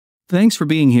Thanks for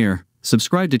being here.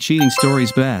 Subscribe to Cheating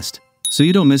Stories Best, so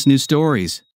you don't miss new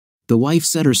stories. The wife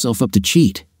set herself up to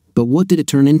cheat, but what did it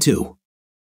turn into?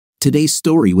 Today's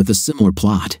story with a similar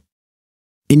plot.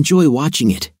 Enjoy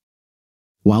watching it.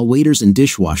 While waiters and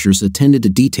dishwashers attended to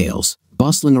details,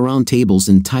 bustling around tables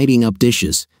and tidying up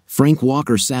dishes, Frank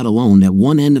Walker sat alone at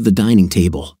one end of the dining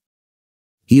table.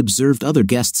 He observed other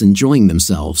guests enjoying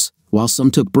themselves, while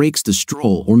some took breaks to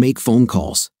stroll or make phone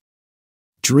calls.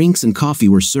 Drinks and coffee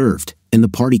were served, and the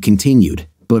party continued,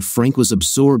 but Frank was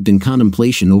absorbed in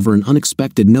contemplation over an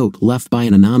unexpected note left by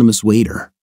an anonymous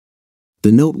waiter.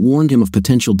 The note warned him of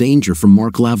potential danger from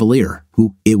Mark Lavalier,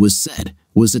 who, it was said,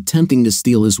 was attempting to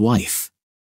steal his wife.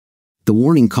 The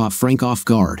warning caught Frank off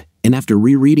guard, and after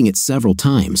rereading it several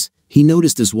times, he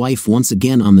noticed his wife once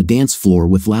again on the dance floor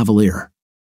with Lavalier.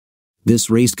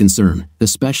 This raised concern,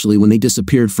 especially when they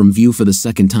disappeared from view for the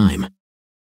second time.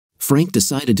 Frank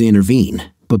decided to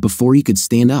intervene, but before he could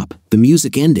stand up, the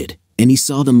music ended, and he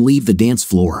saw them leave the dance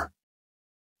floor.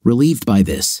 Relieved by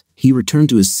this, he returned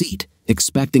to his seat,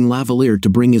 expecting Lavalier to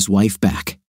bring his wife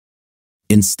back.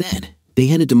 Instead, they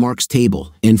headed to Mark's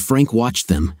table, and Frank watched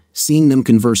them, seeing them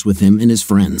converse with him and his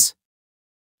friends.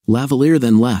 Lavalier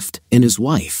then left, and his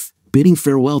wife, bidding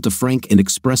farewell to Frank and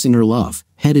expressing her love,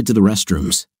 headed to the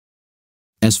restrooms.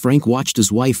 As Frank watched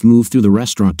his wife move through the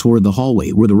restaurant toward the hallway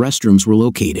where the restrooms were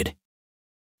located,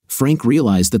 Frank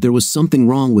realized that there was something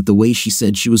wrong with the way she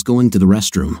said she was going to the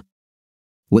restroom.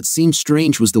 What seemed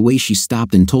strange was the way she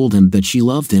stopped and told him that she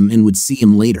loved him and would see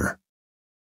him later.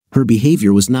 Her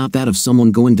behavior was not that of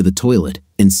someone going to the toilet.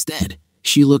 Instead,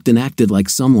 she looked and acted like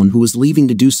someone who was leaving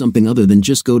to do something other than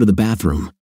just go to the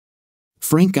bathroom.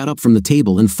 Frank got up from the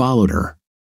table and followed her.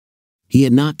 He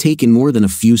had not taken more than a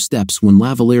few steps when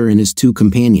Lavalier and his two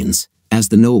companions, as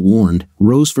the note warned,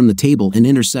 rose from the table and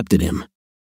intercepted him.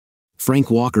 Frank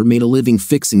Walker made a living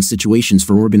fixing situations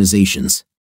for organizations.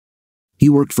 He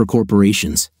worked for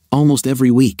corporations, almost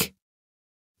every week.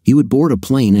 He would board a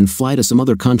plane and fly to some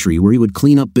other country where he would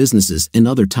clean up businesses and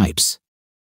other types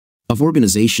of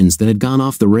organizations that had gone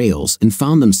off the rails and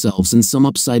found themselves in some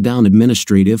upside-down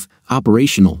administrative,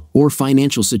 operational, or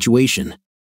financial situation.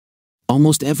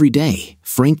 Almost every day,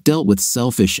 Frank dealt with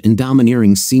selfish and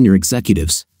domineering senior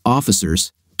executives,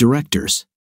 officers, directors,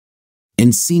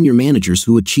 and senior managers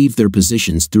who achieved their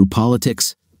positions through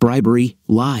politics, bribery,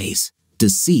 lies,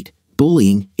 deceit,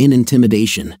 bullying, and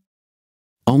intimidation.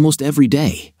 Almost every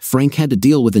day, Frank had to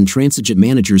deal with intransigent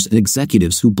managers and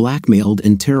executives who blackmailed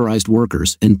and terrorized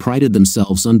workers and prided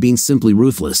themselves on being simply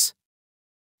ruthless.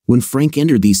 When Frank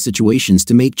entered these situations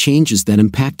to make changes that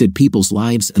impacted people's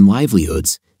lives and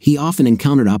livelihoods, he often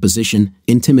encountered opposition,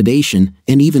 intimidation,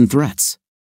 and even threats.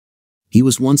 He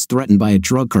was once threatened by a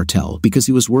drug cartel because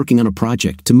he was working on a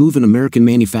project to move an American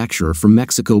manufacturer from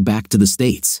Mexico back to the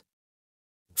States.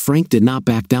 Frank did not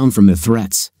back down from the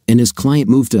threats, and his client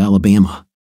moved to Alabama.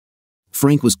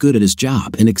 Frank was good at his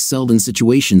job and excelled in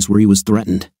situations where he was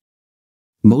threatened.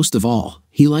 Most of all,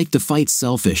 he liked to fight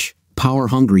selfish,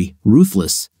 power-hungry,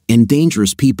 ruthless, and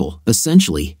dangerous people.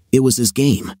 Essentially, it was his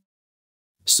game.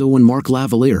 So when Mark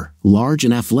Lavalier, large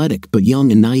and athletic but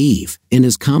young and naive, and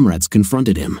his comrades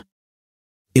confronted him,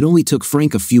 it only took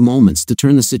Frank a few moments to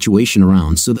turn the situation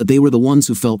around so that they were the ones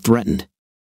who felt threatened.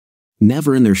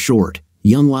 Never in their short,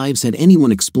 young lives had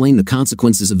anyone explain the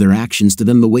consequences of their actions to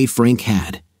them the way Frank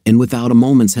had, and without a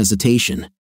moment's hesitation,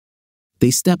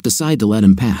 they stepped aside to let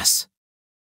him pass.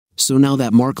 So now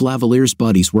that Mark Lavalier's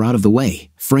buddies were out of the way,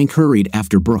 Frank hurried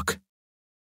after Brooke.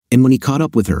 And when he caught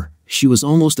up with her, she was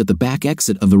almost at the back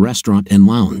exit of the restaurant and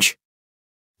lounge.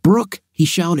 "Brooke!" he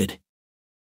shouted.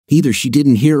 Either she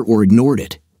didn't hear or ignored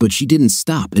it, but she didn't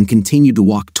stop and continued to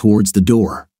walk towards the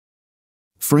door.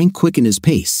 Frank quickened his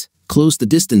pace, closed the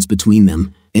distance between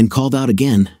them, and called out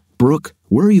again, "Brooke,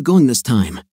 where are you going this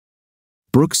time?"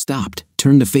 Brooke stopped,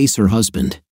 turned to face her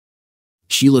husband.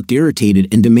 She looked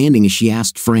irritated and demanding as she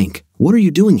asked Frank, "What are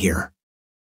you doing here?"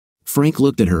 Frank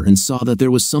looked at her and saw that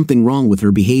there was something wrong with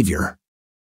her behavior.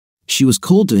 She was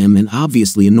cold to him and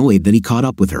obviously annoyed that he caught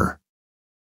up with her.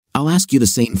 "I'll ask you the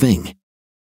same thing.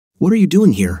 What are you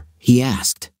doing here?" he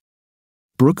asked.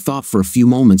 Brooke thought for a few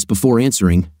moments before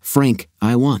answering, "Frank,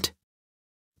 I want,"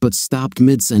 but stopped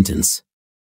mid-sentence.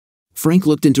 Frank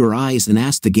looked into her eyes and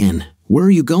asked again, "Where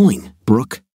are you going,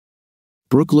 Brooke?"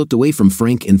 Brooke looked away from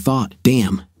Frank and thought,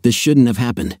 "Damn, this shouldn't have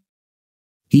happened.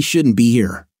 He shouldn't be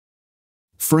here."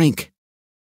 "Frank."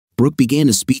 Brooke began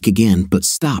to speak again but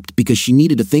stopped because she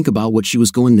needed to think about what she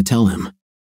was going to tell him.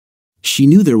 She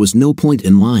knew there was no point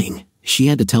in lying. She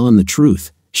had to tell him the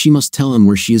truth. She must tell him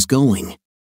where she is going.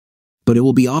 But it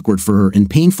will be awkward for her and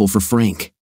painful for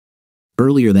Frank.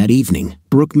 Earlier that evening,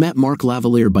 Brooke met Mark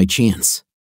Lavalier by chance.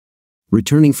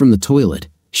 Returning from the toilet,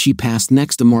 she passed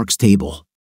next to Mark's table.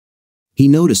 He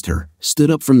noticed her,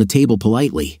 stood up from the table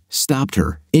politely, stopped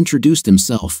her, introduced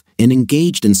himself, and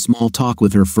engaged in small talk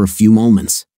with her for a few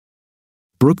moments.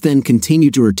 Brooke then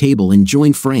continued to her table and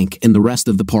joined Frank and the rest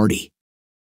of the party.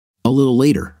 A little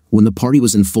later, when the party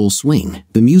was in full swing,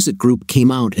 the music group came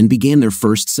out and began their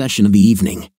first session of the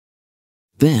evening.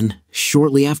 Then,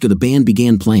 shortly after the band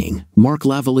began playing, Mark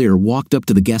Lavalier walked up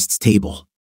to the guests' table.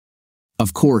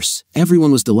 Of course,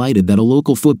 everyone was delighted that a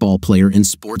local football player and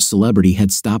sports celebrity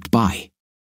had stopped by.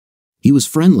 He was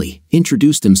friendly,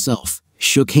 introduced himself,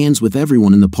 shook hands with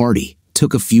everyone in the party,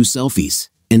 took a few selfies,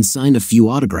 and signed a few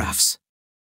autographs.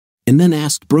 And then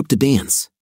asked Brooke to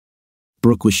dance.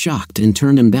 Brooke was shocked and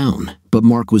turned him down, but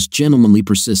Mark was gentlemanly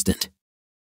persistent.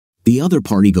 The other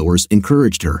partygoers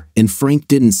encouraged her, and Frank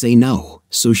didn't say no,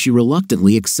 so she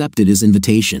reluctantly accepted his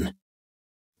invitation.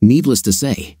 Needless to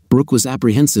say, Brooke was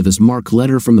apprehensive as Mark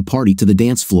led her from the party to the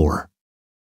dance floor.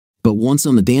 But once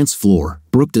on the dance floor,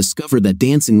 Brooke discovered that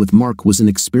dancing with Mark was an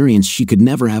experience she could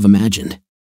never have imagined.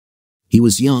 He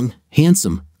was young,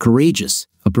 handsome, courageous,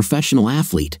 a professional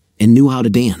athlete, and knew how to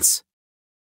dance.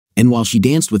 And while she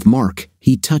danced with Mark,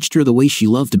 he touched her the way she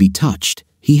loved to be touched,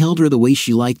 he held her the way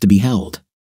she liked to be held.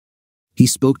 He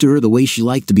spoke to her the way she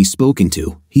liked to be spoken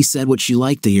to, he said what she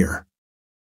liked to hear.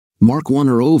 Mark won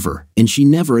her over, and she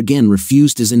never again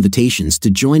refused his invitations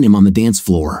to join him on the dance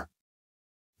floor.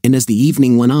 And as the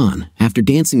evening went on, after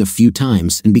dancing a few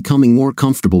times and becoming more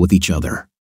comfortable with each other,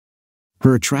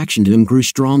 her attraction to him grew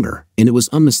stronger, and it was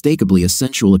unmistakably a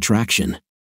sensual attraction.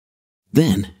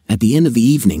 Then, at the end of the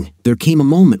evening, there came a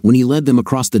moment when he led them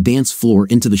across the dance floor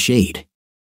into the shade.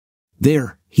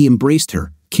 There, he embraced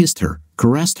her, kissed her,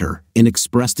 caressed her, and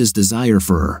expressed his desire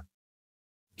for her.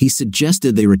 He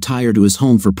suggested they retire to his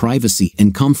home for privacy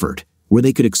and comfort, where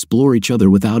they could explore each other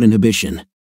without inhibition.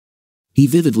 He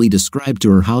vividly described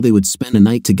to her how they would spend a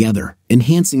night together,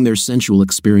 enhancing their sensual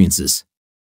experiences.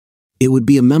 It would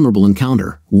be a memorable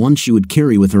encounter, one she would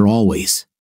carry with her always.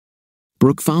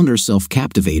 Brooke found herself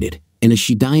captivated, and as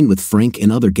she dined with Frank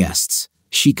and other guests,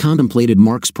 she contemplated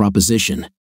Mark's proposition.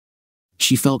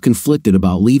 She felt conflicted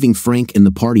about leaving Frank and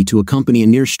the party to accompany a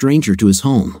near stranger to his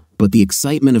home, but the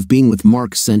excitement of being with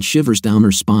Mark sent shivers down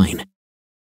her spine.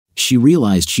 She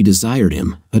realized she desired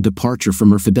him, a departure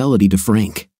from her fidelity to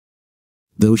Frank.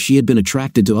 Though she had been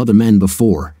attracted to other men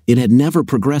before, it had never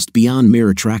progressed beyond mere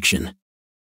attraction.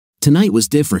 Tonight was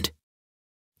different.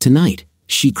 Tonight,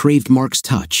 she craved Mark's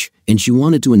touch, and she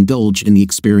wanted to indulge in the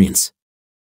experience.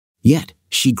 Yet,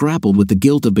 she grappled with the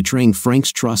guilt of betraying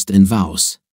Frank's trust and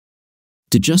vows.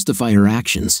 To justify her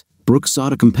actions, Brooke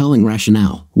sought a compelling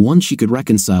rationale, one she could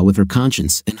reconcile with her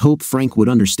conscience and hope Frank would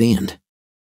understand.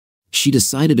 She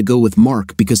decided to go with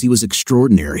Mark because he was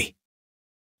extraordinary.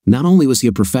 Not only was he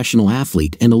a professional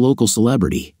athlete and a local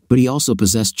celebrity, but he also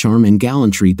possessed charm and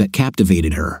gallantry that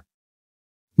captivated her.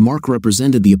 Mark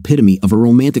represented the epitome of a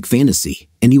romantic fantasy,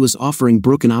 and he was offering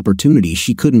Brooke an opportunity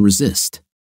she couldn't resist.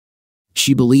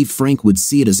 She believed Frank would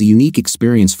see it as a unique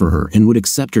experience for her and would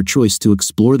accept her choice to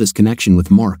explore this connection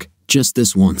with Mark, just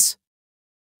this once.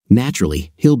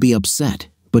 Naturally, he'll be upset,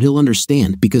 but he'll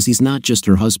understand because he's not just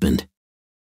her husband.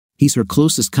 He's her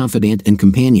closest confidant and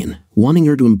companion, wanting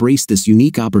her to embrace this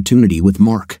unique opportunity with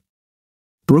Mark.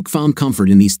 Brooke found comfort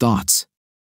in these thoughts.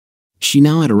 She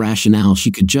now had a rationale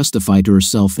she could justify to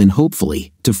herself and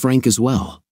hopefully, to Frank as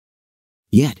well.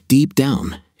 Yet, deep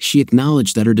down, she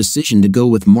acknowledged that her decision to go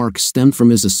with Mark stemmed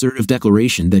from his assertive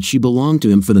declaration that she belonged to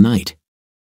him for the night,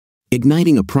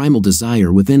 igniting a primal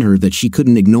desire within her that she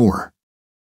couldn't ignore.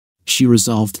 She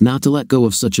resolved not to let go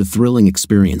of such a thrilling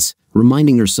experience,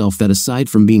 reminding herself that aside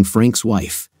from being Frank's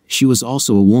wife, she was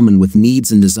also a woman with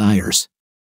needs and desires.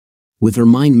 With her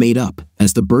mind made up,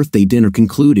 as the birthday dinner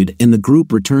concluded and the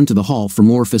group returned to the hall for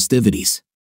more festivities,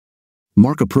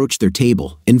 Mark approached their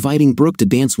table, inviting Brooke to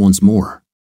dance once more.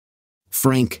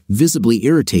 Frank, visibly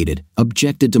irritated,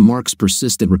 objected to Mark's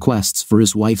persistent requests for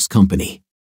his wife's company.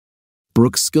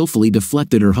 Brooke skillfully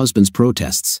deflected her husband's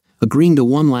protests, agreeing to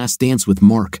one last dance with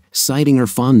Mark, citing her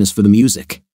fondness for the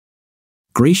music.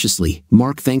 Graciously,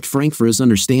 Mark thanked Frank for his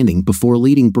understanding before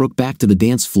leading Brooke back to the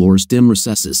dance floor's dim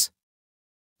recesses.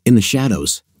 In the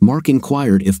shadows, Mark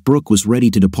inquired if Brooke was ready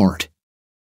to depart.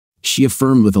 She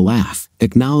affirmed with a laugh,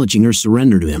 acknowledging her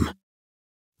surrender to him.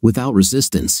 Without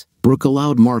resistance, Brooke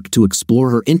allowed Mark to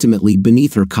explore her intimately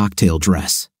beneath her cocktail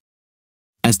dress.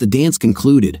 As the dance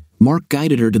concluded, Mark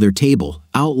guided her to their table,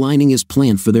 outlining his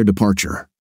plan for their departure.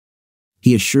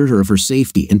 He assured her of her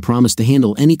safety and promised to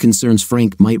handle any concerns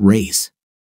Frank might raise.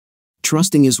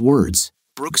 Trusting his words,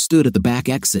 Brooke stood at the back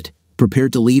exit,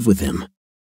 prepared to leave with him.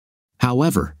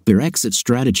 However, their exit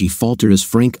strategy faltered as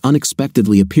Frank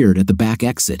unexpectedly appeared at the back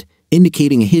exit,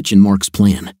 indicating a hitch in Mark's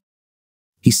plan.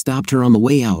 He stopped her on the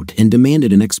way out and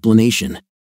demanded an explanation.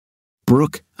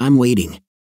 "Brooke, I'm waiting."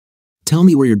 "Tell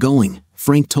me where you're going,"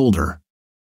 Frank told her.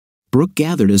 Brooke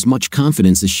gathered as much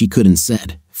confidence as she could and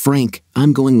said, "Frank,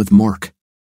 I'm going with Mark."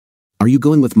 "Are you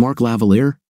going with Mark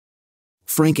Lavalier?"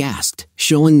 Frank asked,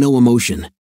 showing no emotion.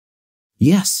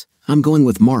 "Yes, I'm going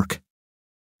with Mark.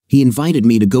 He invited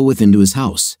me to go with him to his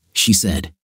house," she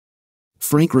said.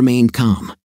 Frank remained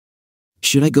calm.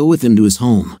 "Should I go with him to his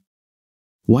home?"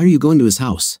 "Why are you going to his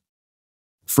house?"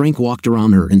 Frank walked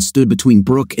around her and stood between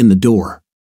Brooke and the door.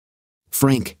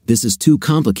 "Frank, this is too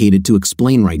complicated to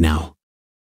explain right now.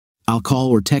 I'll call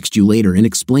or text you later and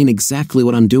explain exactly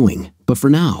what I'm doing, but for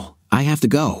now, I have to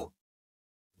go.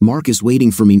 Mark is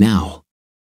waiting for me now.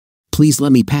 Please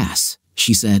let me pass,"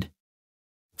 she said.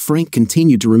 Frank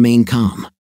continued to remain calm.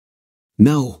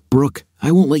 "No, Brooke,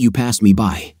 I won't let you pass me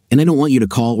by, and I don't want you to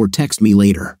call or text me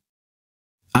later.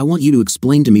 I want you to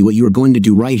explain to me what you are going to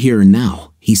do right here and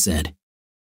now," he said.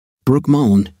 Brooke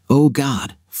moaned, "Oh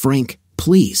God, Frank,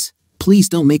 please, please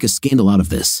don't make a scandal out of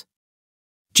this.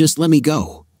 Just let me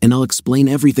go, and I'll explain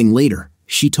everything later,"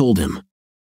 she told him.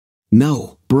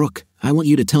 "No, Brooke, I want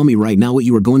you to tell me right now what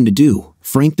you are going to do,"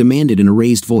 Frank demanded in a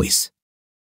raised voice.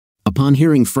 Upon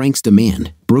hearing Frank's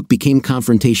demand, Brooke became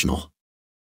confrontational.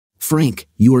 "Frank,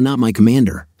 you are not my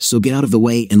commander, so get out of the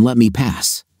way and let me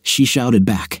pass," she shouted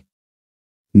back.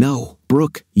 "No,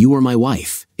 Brooke, you are my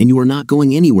wife, and you are not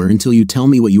going anywhere until you tell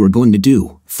me what you are going to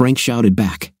do," Frank shouted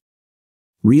back.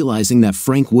 Realizing that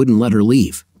Frank wouldn't let her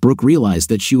leave, Brooke realized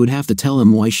that she would have to tell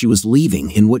him why she was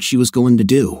leaving and what she was going to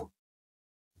do.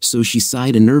 So she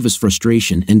sighed in nervous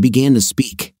frustration and began to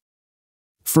speak.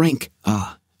 "Frank,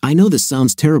 I know this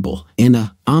sounds terrible,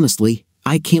 and honestly,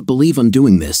 I can't believe I'm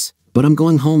doing this, but I'm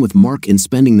going home with Mark and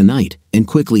spending the night," and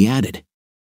quickly added,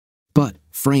 "But,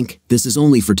 Frank, this is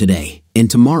only for today, and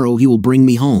tomorrow he will bring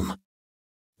me home."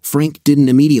 Frank didn't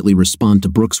immediately respond to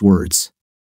Brooke's words.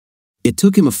 It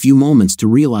took him a few moments to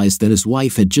realize that his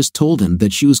wife had just told him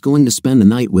that she was going to spend the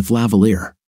night with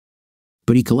Lavalier.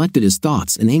 But he collected his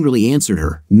thoughts and angrily answered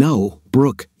her, "No,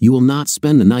 Brooke, you will not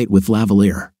spend the night with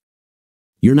Lavalier.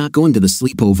 You're not going to the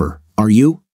sleepover, are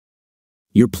you?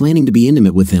 You're planning to be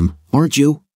intimate with him, aren't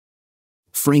you?"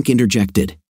 Frank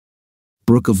interjected.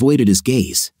 Brooke avoided his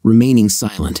gaze, remaining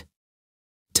silent.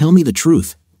 "Tell me the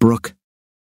truth, Brooke.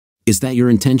 Is that your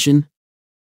intention?"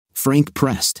 Frank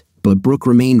pressed, but Brooke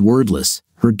remained wordless,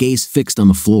 her gaze fixed on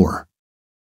the floor.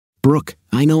 "Brooke,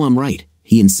 I know I'm right,"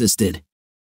 he insisted.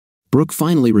 Brooke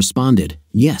finally responded,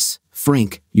 "Yes,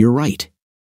 Frank, you're right.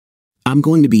 I'm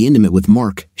going to be intimate with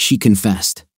Mark," she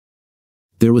confessed.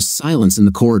 There was silence in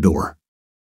the corridor.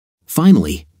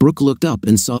 Finally, Brooke looked up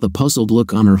and saw the puzzled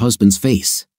look on her husband's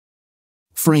face.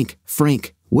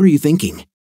 Frank, what are you thinking?"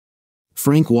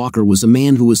 Frank Walker was a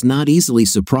man who was not easily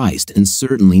surprised and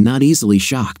certainly not easily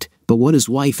shocked, but what his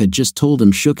wife had just told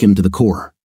him shook him to the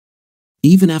core.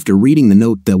 Even after reading the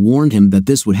note that warned him that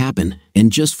this would happen,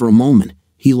 and just for a moment,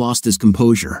 he lost his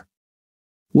composure.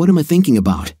 "What am I thinking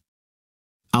about?"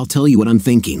 "I'll tell you what I'm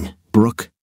thinking, Brooke.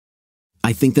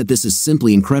 I think that this is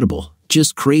simply incredible,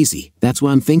 just crazy, that's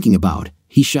what I'm thinking about,"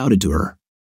 he shouted to her.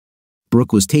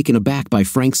 Brooke was taken aback by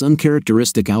Frank's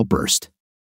uncharacteristic outburst.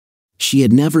 She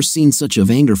had never seen such of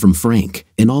anger from Frank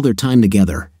in all their time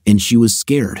together, and she was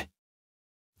scared.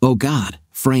 "Oh God,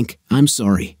 Frank, I'm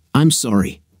sorry,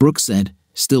 Brooke said,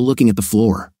 still looking at the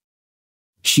floor.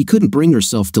 She couldn't bring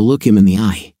herself to look him in the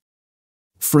eye.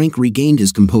 Frank regained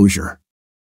his composure.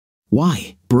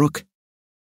 "Why, Brooke?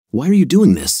 Why are you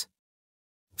doing this?"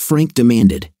 Frank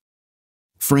demanded.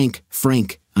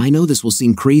 Frank, I know this will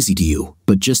seem crazy to you,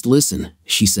 but just listen,"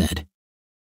 she said.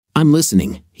 "I'm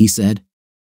listening," he said.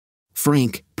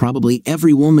 "Frank, probably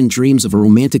every woman dreams of a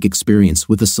romantic experience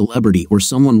with a celebrity or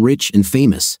someone rich and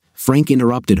famous," Frank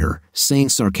interrupted her, saying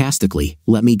sarcastically,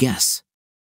 "Let me guess.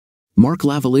 Mark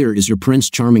Lavalier is your Prince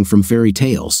Charming from fairy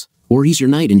tales, or he's your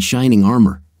knight in shining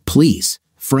armor. Please,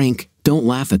 Frank, don't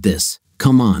laugh at this.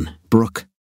 Come on, Brooke.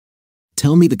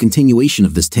 Tell me the continuation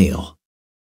of this tale.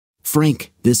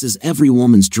 Frank, this is every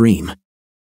woman's dream.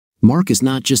 Mark is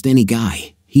not just any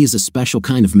guy, he is a special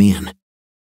kind of man.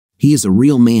 He is a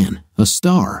real man, a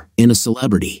star, and a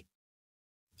celebrity.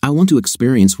 I want to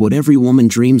experience what every woman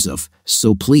dreams of,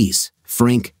 so please,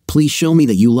 Frank, please show me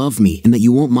that you love me and that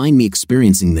you won't mind me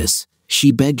experiencing this,"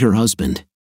 she begged her husband.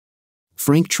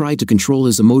 Frank tried to control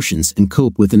his emotions and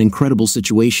cope with an incredible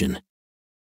situation.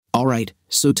 "All right,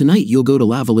 so tonight you'll go to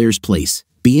Lavalier's place,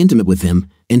 be intimate with him,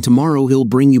 and tomorrow he'll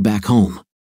bring you back home.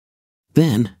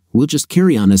 Then, we'll just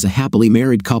carry on as a happily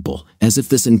married couple, as if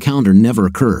this encounter never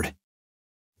occurred."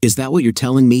 Is that what you're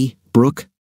telling me, Brooke?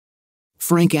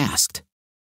 Frank asked.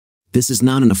 This is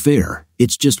not an affair,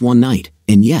 it's just one night,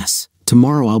 and yes,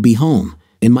 tomorrow I'll be home,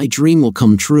 and my dream will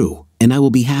come true, and I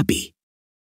will be happy.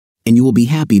 And you will be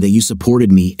happy that you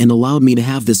supported me and allowed me to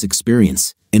have this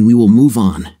experience, and we will move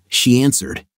on, she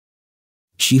answered.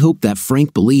 She hoped that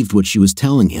Frank believed what she was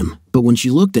telling him, but when she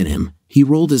looked at him, he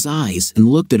rolled his eyes and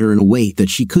looked at her in a way that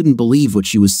she couldn't believe what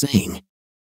she was saying.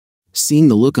 Seeing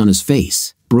the look on his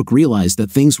face, Brooke realized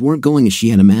that things weren't going as she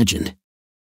had imagined.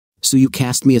 So you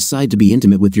cast me aside to be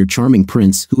intimate with your charming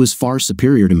prince who is far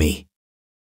superior to me,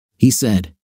 he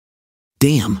said.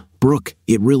 Damn, Brooke,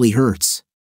 it really hurts.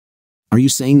 Are you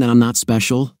saying that I'm not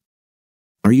special?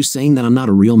 Are you saying that I'm not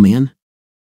a real man?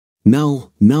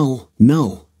 No, no,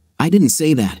 no. I didn't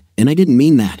say that, and I didn't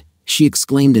mean that, she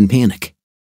exclaimed in panic.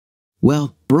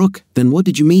 Well, Brooke, then what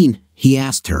did you mean? He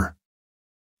asked her.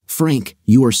 Frank,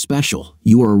 you are special,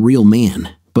 you are a real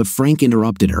man, but Frank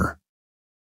interrupted her.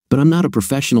 But I'm not a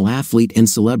professional athlete and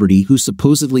celebrity who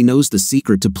supposedly knows the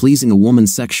secret to pleasing a woman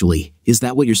sexually, is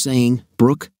that what you're saying,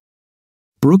 Brooke?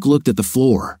 Brooke looked at the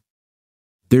floor.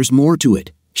 There's more to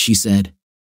it, she said.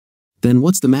 Then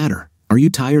what's the matter? Are you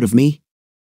tired of me?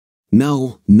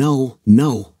 No, no,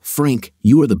 no, Frank,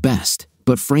 you are the best,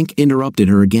 but Frank interrupted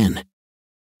her again.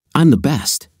 I'm the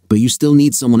best, but you still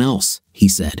need someone else, he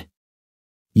said.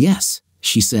 Yes,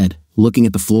 she said, looking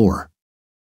at the floor.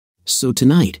 So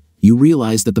tonight, you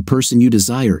realize that the person you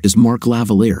desire is Mark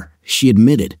Lavalier, she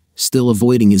admitted, still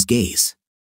avoiding his gaze.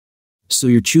 So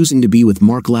you're choosing to be with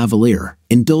Mark Lavalier,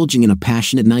 indulging in a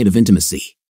passionate night of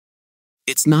intimacy.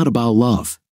 It's not about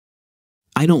love.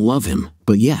 I don't love him,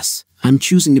 but yes, I'm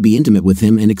choosing to be intimate with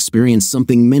him and experience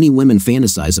something many women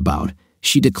fantasize about,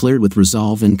 she declared with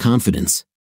resolve and confidence.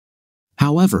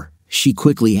 However, she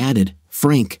quickly added,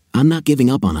 Frank, I'm not giving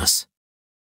up on us.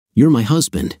 You're my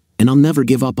husband, and I'll never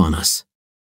give up on us.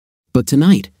 But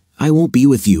tonight, I won't be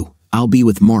with you, I'll be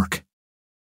with Mark.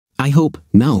 I hope,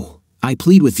 no, I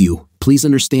plead with you, please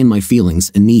understand my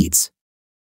feelings and needs.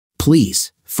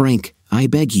 Please, Frank, I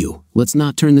beg you, let's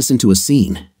not turn this into a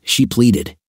scene, she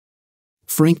pleaded.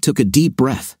 Frank took a deep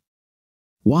breath.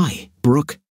 Why,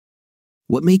 Brooke?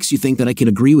 What makes you think that I can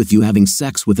agree with you having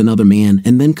sex with another man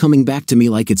and then coming back to me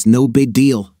like it's no big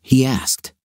deal, he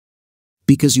asked.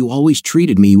 Because you always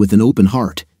treated me with an open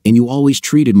heart, and you always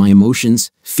treated my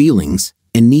emotions, feelings,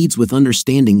 and needs with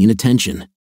understanding and attention.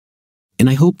 And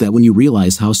I hope that when you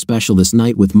realize how special this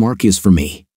night with Mark is for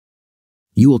me,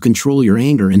 you will control your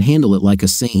anger and handle it like a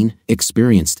sane,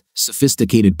 experienced,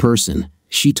 sophisticated person,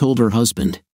 she told her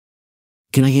husband.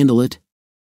 Can I handle it?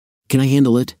 Can I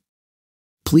handle it?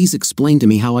 Please explain to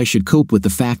me how I should cope with the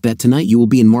fact that tonight you will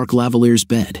be in Mark Lavalier's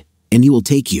bed, and he will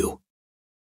take you.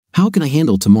 How can I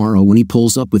handle tomorrow when he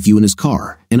pulls up with you in his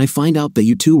car, and I find out that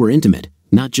you two were intimate,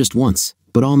 not just once,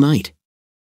 but all night?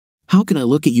 How can I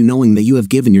look at you knowing that you have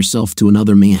given yourself to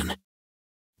another man?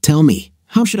 Tell me,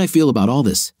 how should I feel about all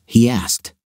this? He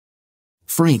asked.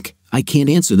 Frank, I can't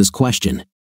answer this question.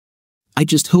 I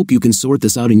just hope you can sort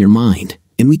this out in your mind,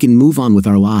 and we can move on with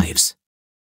our lives.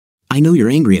 I know you're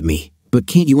angry at me, but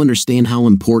can't you understand how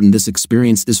important this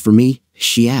experience is for me?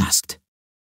 She asked.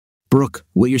 Brooke,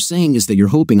 what you're saying is that you're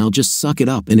hoping I'll just suck it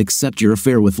up and accept your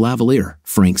affair with Lavalier,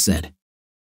 Frank said.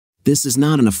 This is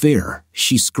not an affair,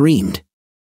 she screamed.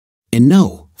 And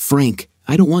no, Frank,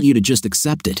 I don't want you to just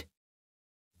accept it.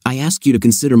 I ask you to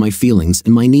consider my feelings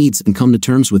and my needs and come to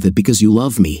terms with it because you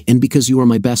love me and because you are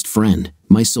my best friend,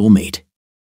 my soulmate.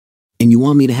 And you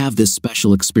want me to have this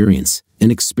special experience,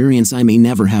 an experience I may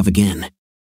never have again.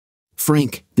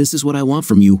 Frank, this is what I want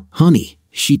from you, honey,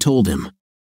 she told him.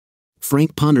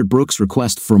 Frank pondered Brooke's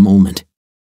request for a moment.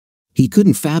 He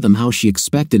couldn't fathom how she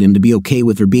expected him to be okay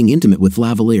with her being intimate with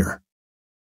Lavalier.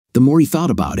 The more he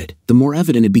thought about it, the more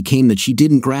evident it became that she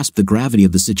didn't grasp the gravity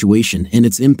of the situation and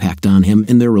its impact on him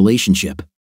and their relationship.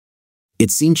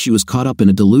 It seemed she was caught up in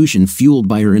a delusion fueled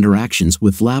by her interactions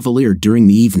with Lavalier during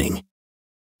the evening.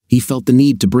 He felt the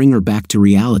need to bring her back to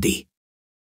reality.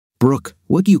 Brooke,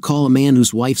 what do you call a man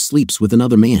whose wife sleeps with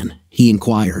another man? He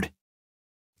inquired.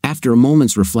 After a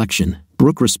moment's reflection,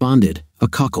 Brooke responded, a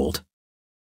cuckold.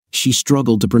 She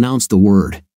struggled to pronounce the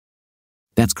word.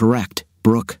 That's correct,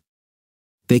 Brooke.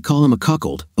 They call him a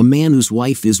cuckold, a man whose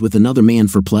wife is with another man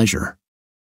for pleasure.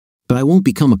 But I won't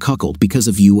become a cuckold because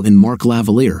of you and Mark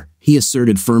Lavalier, he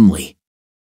asserted firmly.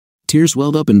 Tears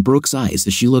welled up in Brooke's eyes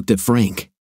as she looked at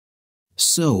Frank.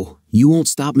 So, you won't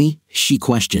stop me? She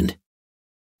questioned.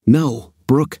 No,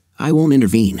 Brooke, I won't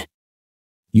intervene.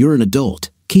 You're an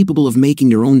adult, capable of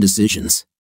making your own decisions.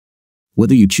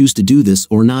 Whether you choose to do this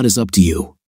or not is up to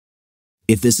you.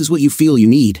 If this is what you feel you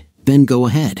need, then go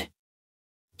ahead.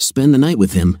 Spend the night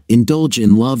with him, indulge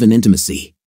in love and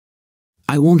intimacy.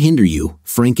 I won't hinder you,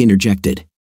 Frank interjected.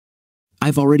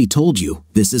 I've already told you,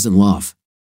 this isn't love.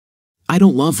 I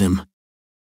don't love him.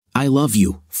 I love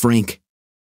you, Frank.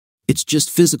 It's just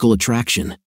physical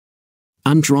attraction.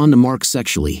 I'm drawn to Mark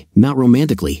sexually, not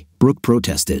romantically, Brooke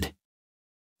protested.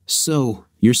 So,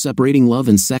 you're separating love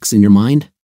and sex in your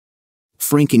mind?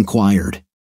 Frank inquired.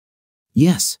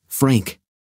 Yes, Frank.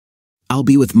 I'll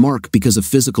be with Mark because of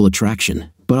physical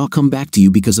attraction, but I'll come back to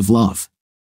you because of love.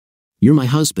 You're my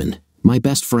husband, my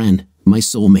best friend, my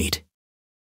soulmate.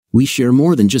 We share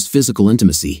more than just physical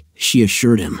intimacy, she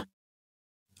assured him.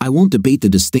 I won't debate the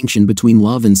distinction between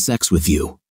love and sex with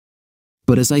you.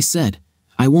 But as I said,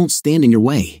 I won't stand in your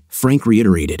way, Frank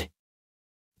reiterated.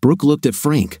 Brooke looked at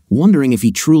Frank, wondering if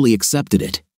he truly accepted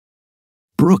it.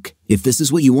 Brooke, if this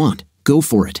is what you want, go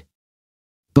for it.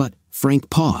 But, Frank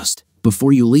paused,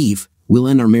 before you leave, we'll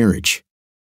end our marriage.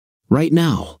 Right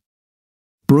now.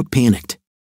 Brooke panicked.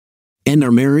 End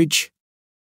our marriage?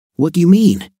 What do you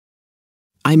mean?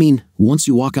 I mean, once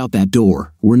you walk out that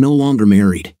door, we're no longer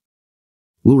married.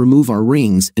 We'll remove our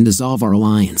rings and dissolve our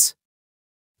alliance.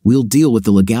 We'll deal with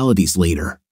the legalities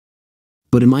later.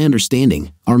 But in my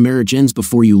understanding, our marriage ends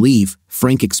before you leave,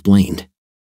 Frank explained.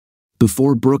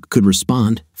 Before Brooke could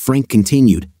respond, Frank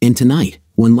continued, and tonight,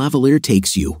 when Lavalier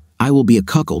takes you, I will be a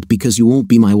cuckold because you won't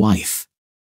be my wife.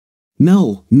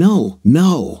 No, no,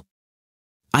 no.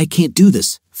 I can't do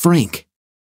this, Frank.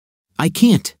 I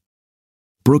can't.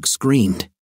 Brooke screamed.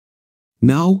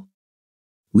 No?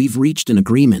 We've reached an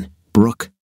agreement, Brooke.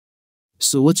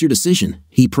 So what's your decision?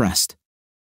 He pressed.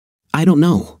 I don't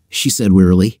know, she said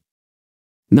wearily.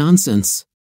 Nonsense.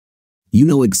 You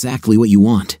know exactly what you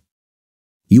want.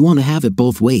 You want to have it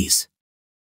both ways.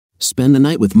 Spend the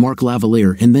night with Mark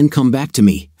Lavalier and then come back to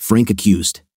me, Frank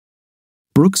accused.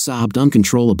 Brooke sobbed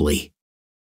uncontrollably.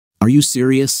 Are you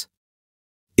serious?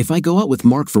 If I go out with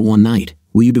Mark for one night,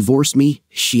 will you divorce me?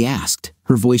 She asked,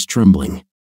 her voice trembling.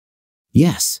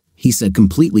 Yes, he said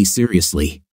completely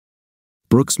seriously.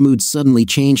 Brooke's mood suddenly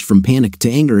changed from panic to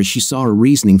anger as she saw her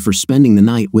reasoning for spending the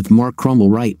night with Mark crumble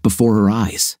right before her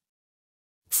eyes.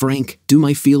 Frank, do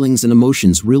my feelings and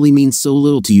emotions really mean so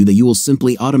little to you that you will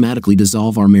simply automatically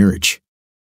dissolve our marriage?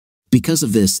 Because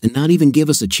of this and not even give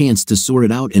us a chance to sort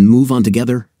it out and move on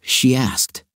together? She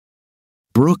asked.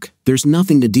 Brooke, there's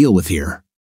nothing to deal with here.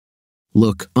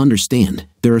 Look, understand,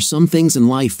 there are some things in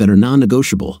life that are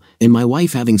non-negotiable, and my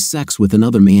wife having sex with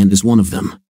another man is one of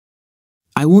them.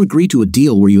 I won't agree to a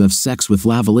deal where you have sex with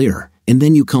Lavalier, and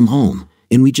then you come home,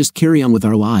 and we just carry on with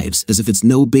our lives as if it's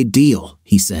no big deal,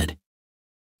 he said.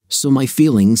 So my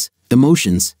feelings,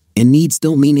 emotions, and needs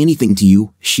don't mean anything to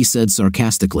you, she said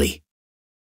sarcastically.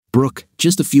 Brooke,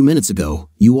 just a few minutes ago,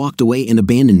 you walked away and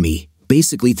abandoned me,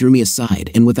 basically threw me aside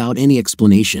and without any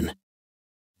explanation.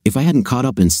 If I hadn't caught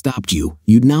up and stopped you,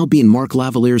 you'd now be in Mark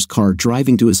Lavalier's car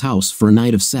driving to his house for a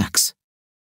night of sex.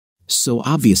 So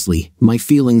obviously, my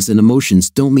feelings and emotions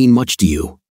don't mean much to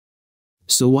you.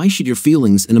 So why should your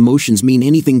feelings and emotions mean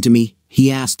anything to me? He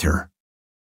asked her.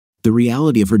 The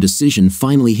reality of her decision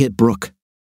finally hit Brooke.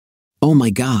 Oh my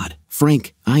God,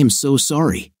 Frank, I am so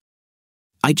sorry.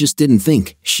 I just didn't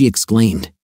think, she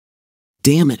exclaimed.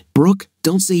 Damn it, Brooke,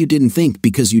 don't say you didn't think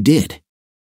because you did.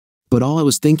 But all I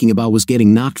was thinking about was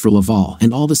getting knocked for Laval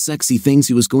and all the sexy things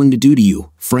he was going to do to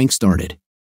you, Frank started.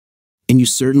 And you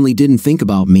certainly didn't think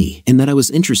about me and that I was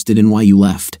interested in why you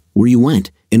left, where you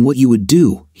went, and what you would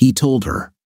do, he told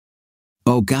her.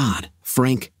 Oh God,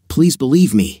 Frank, please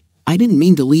believe me, I didn't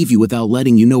mean to leave you without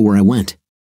letting you know where I went.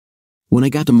 When I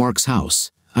got to Mark's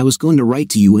house, I was going to write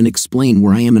to you and explain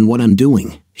where I am and what I'm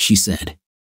doing, she said.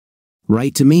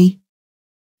 Write to me?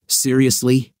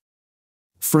 Seriously?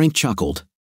 Frank chuckled.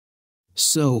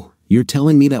 So, you're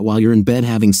telling me that while you're in bed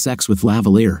having sex with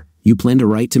Lavalier, you plan to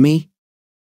write to me?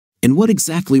 And what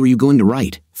exactly were you going to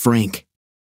write, Frank?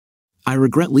 I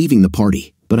regret leaving the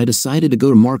party, but I decided to go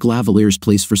to Mark Lavalier's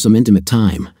place for some intimate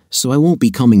time, so I won't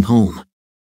be coming home.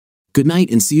 Good night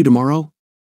and see you tomorrow?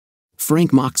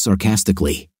 Frank mocked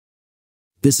sarcastically.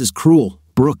 This is cruel,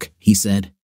 Brooke, he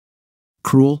said.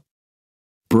 Cruel?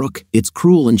 Brooke, it's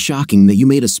cruel and shocking that you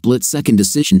made a split-second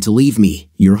decision to leave me,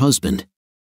 your husband,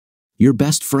 your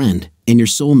best friend, and your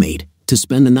soulmate, to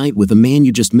spend the night with a man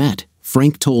you just met,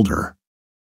 Frank told her.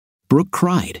 Brooke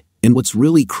cried, and what's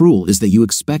really cruel is that you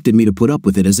expected me to put up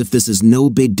with it as if this is no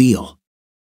big deal.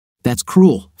 That's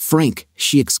cruel, Frank,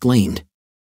 she exclaimed.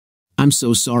 I'm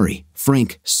so sorry,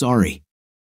 Frank, sorry.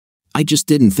 I just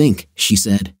didn't think, she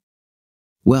said.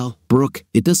 Well, Brooke,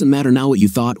 it doesn't matter now what you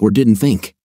thought or didn't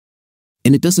think.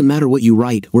 And it doesn't matter what you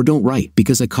write or don't write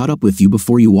because I caught up with you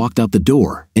before you walked out the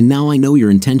door, and now I know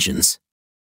your intentions.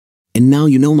 And now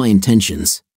you know my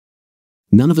intentions.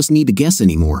 None of us need to guess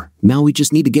anymore, now we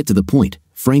just need to get to the point.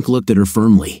 Frank looked at her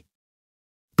firmly.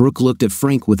 Brooke looked at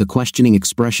Frank with a questioning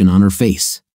expression on her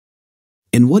face.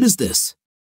 And what is this?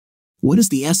 What is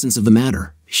the essence of the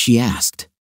matter? She asked.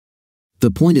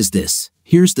 The point is this,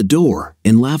 here's the door,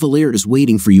 and Lavalier is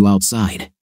waiting for you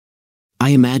outside. I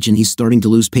imagine he's starting to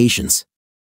lose patience.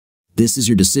 This is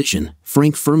your decision,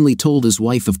 Frank firmly told his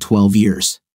wife of 12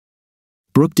 years.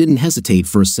 Brooke didn't hesitate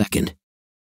for a second.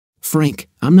 Frank,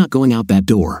 I'm not going out that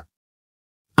door.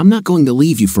 I'm not going to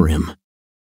leave you for him.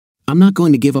 I'm not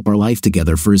going to give up our life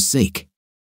together for his sake.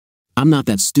 I'm not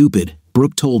that stupid,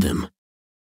 Brooke told him.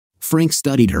 Frank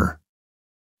studied her.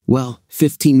 Well,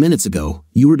 15 minutes ago,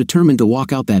 you were determined to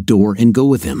walk out that door and go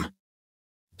with him.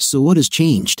 So what has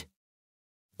changed?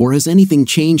 Or has anything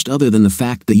changed other than the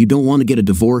fact that you don't want to get a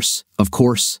divorce, of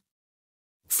course?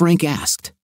 Frank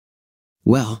asked.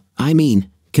 Well, I mean,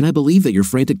 can I believe that your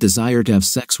frantic desire to have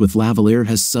sex with Lavalier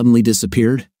has suddenly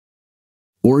disappeared?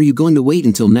 Or are you going to wait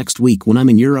until next week when I'm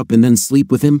in Europe and then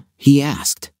sleep with him? He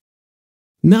asked.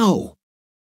 No!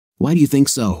 Why do you think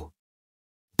so?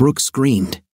 Brooke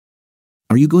screamed.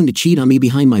 Are you going to cheat on me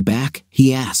behind my back?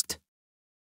 He asked.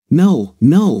 No,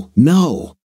 no,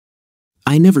 no.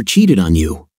 I never cheated on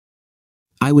you.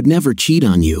 I would never cheat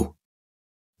on you.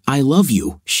 I love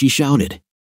you, she shouted.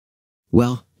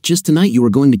 Well, just tonight you were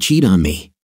going to cheat on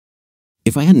me.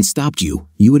 If I hadn't stopped you,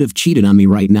 you would have cheated on me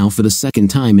right now for the second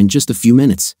time in just a few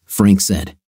minutes, Frank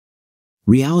said.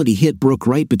 Reality hit Brooke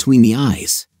right between the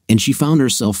eyes, and she found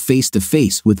herself face to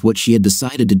face with what she had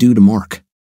decided to do to Mark.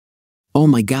 Oh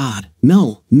my God,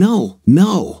 no, no,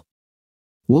 no!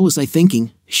 What was I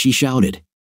thinking? She shouted.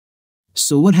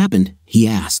 So what happened? He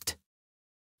asked.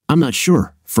 I'm not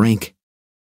sure, Frank.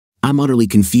 I'm utterly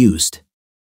confused.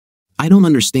 I don't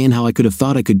understand how I could have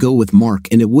thought I could go with Mark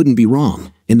and it wouldn't be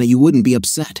wrong, and that you wouldn't be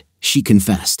upset, she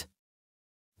confessed.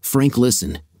 Frank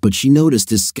listened, but she noticed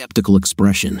his skeptical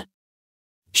expression.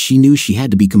 She knew she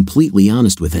had to be completely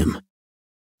honest with him.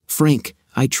 Frank,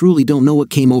 I truly don't know what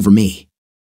came over me.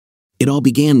 It all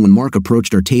began when Mark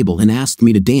approached our table and asked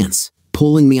me to dance,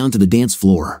 pulling me onto the dance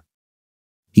floor.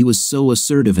 He was so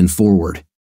assertive and forward.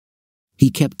 He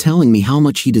kept telling me how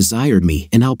much he desired me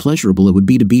and how pleasurable it would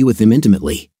be to be with him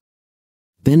intimately.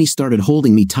 Then he started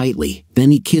holding me tightly,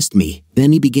 then he kissed me,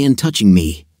 then he began touching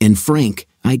me, and Frank,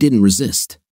 I didn't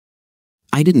resist.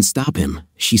 I didn't stop him,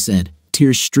 she said,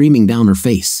 tears streaming down her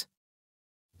face.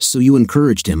 So you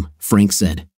encouraged him, Frank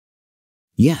said.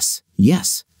 Yes,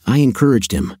 yes, I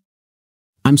encouraged him.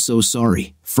 I'm so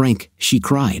sorry, Frank, she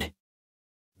cried.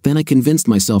 Then I convinced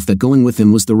myself that going with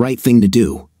him was the right thing to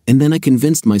do, and then I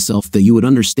convinced myself that you would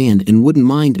understand and wouldn't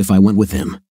mind if I went with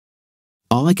him.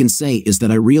 All I can say is that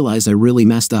I realize I really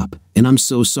messed up, and I'm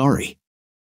so sorry.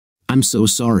 I'm so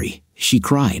sorry, she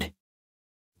cried.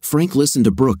 Frank listened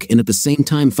to Brooke and at the same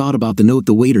time thought about the note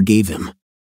the waiter gave him.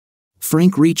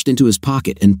 Frank reached into his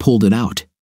pocket and pulled it out.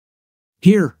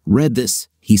 Here, read this,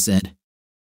 he said.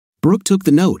 Brooke took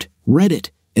the note, read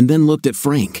it, and then looked at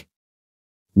Frank.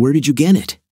 Where did you get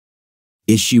it?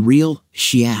 Is she real?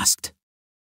 She asked.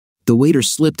 The waiter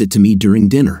slipped it to me during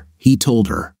dinner, he told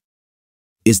her.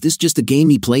 Is this just a game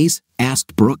he plays?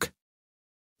 Asked Brooke.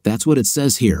 That's what it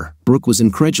says here. Brooke was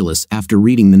incredulous after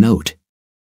reading the note.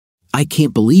 I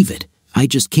can't believe it. I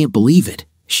just can't believe it,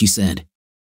 she said.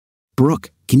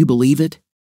 Brooke, can you believe it?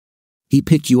 He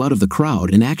picked you out of the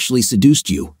crowd and actually seduced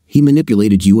you. He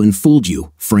manipulated you and fooled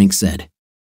you, Frank said.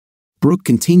 Brooke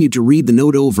continued to read the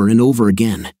note over and over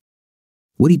again.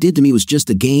 What he did to me was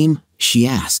just a game? She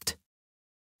asked.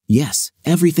 Yes,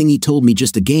 everything he told me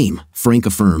just a game, Frank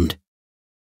affirmed.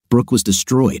 Brooke was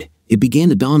destroyed. It began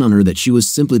to dawn on her that she was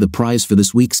simply the prize for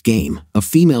this week's game, a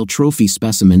female trophy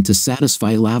specimen to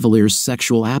satisfy Lavalier's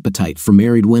sexual appetite for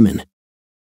married women.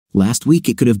 Last week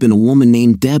it could have been a woman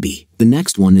named Debbie, the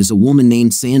next one is a woman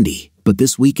named Sandy, but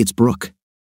this week it's Brooke.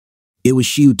 It was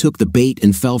she who took the bait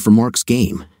and fell for Mark's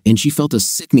game, and she felt a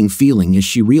sickening feeling as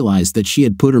she realized that she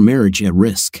had put her marriage at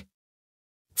risk.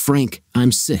 Frank,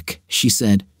 I'm sick, she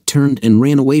said, turned and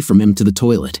ran away from him to the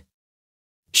toilet.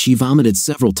 She vomited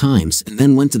several times and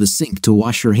then went to the sink to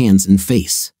wash her hands and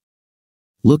face.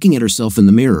 Looking at herself in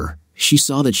the mirror, she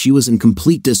saw that she was in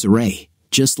complete disarray,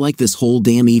 just like this whole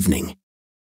damn evening.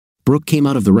 Brooke came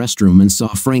out of the restroom and saw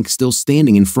Frank still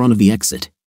standing in front of the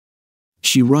exit.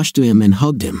 She rushed to him and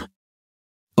hugged him.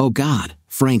 Oh God,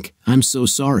 Frank, I'm so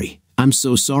sorry, I'm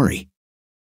so sorry.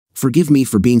 Forgive me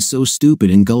for being so stupid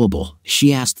and gullible,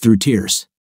 she asked through tears.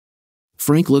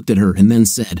 Frank looked at her and then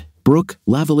said, Brooke,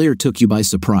 Lavalier took you by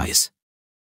surprise.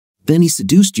 Then he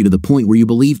seduced you to the point where you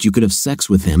believed you could have sex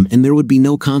with him and there would be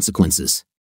no consequences.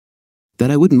 that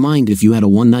I wouldn't mind if you had a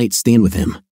one-night stand with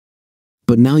him.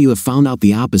 But now you have found out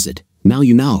the opposite, now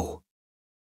you know.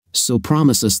 So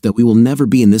promise us that we will never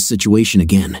be in this situation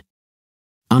again."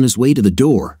 On his way to the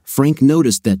door, Frank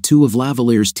noticed that two of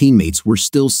Lavalaire's teammates were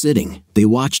still sitting. They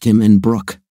watched him and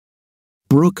Brooke.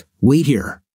 "Brooke, wait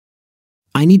here.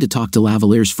 I need to talk to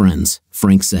Lavalaire's friends,"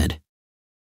 Frank said.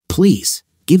 "Please,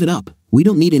 give it up, we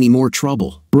don't need any more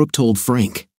trouble," Brooke told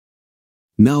Frank.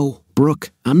 "No,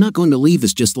 Brooke, I'm not going to leave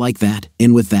this just like that,"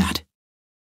 and with that,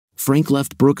 Frank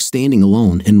left Brooke standing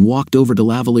alone and walked over to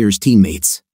Lavalaire's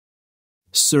teammates.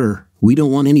 "Sir, we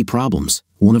don't want any problems,"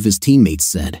 one of his teammates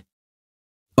said.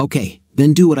 "Okay,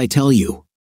 then do what I tell you.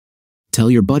 Tell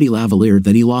your buddy Lavalier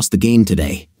that he lost the game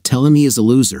today. Tell him he is a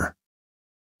loser.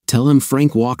 Tell him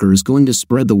Frank Walker is going to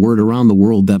spread the word around the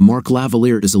world that Mark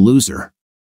Lavalier is a loser."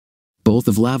 Both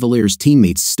of Lavalier's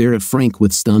teammates stared at Frank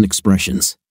with stunned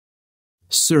expressions.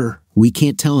 "Sir, we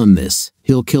can't tell him this,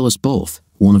 he'll kill us both,"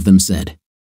 one of them said.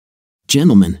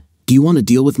 "Gentlemen, do you want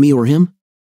to deal with me or him?"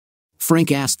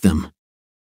 Frank asked them.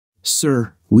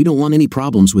 "Sir, we don't want any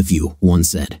problems with you," one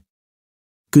said.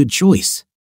 "Good choice.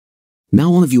 Now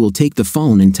one of you will take the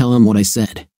phone and tell him what I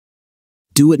said.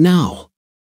 Do it now.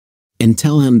 And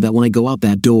tell him that when I go out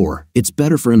that door, it's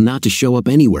better for him not to show up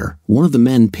anywhere." One of the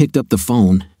men picked up the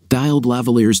phone, dialed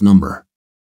Lavalier's number,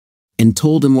 and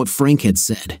told him what Frank had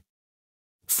said.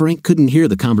 Frank couldn't hear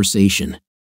the conversation,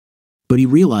 but he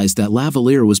realized that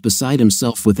Lavalier was beside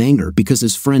himself with anger because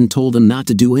his friend told him not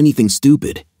to do anything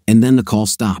stupid, and then the call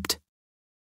stopped.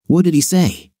 "What did he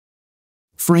say?"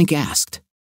 Frank asked.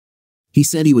 "He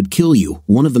said he would kill you,"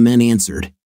 one of the men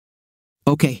answered.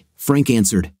 "Okay," Frank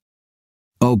answered.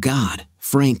 "Oh God,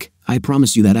 Frank, I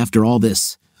promise you that after all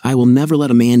this, I will never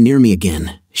let a man near me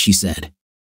again," she said.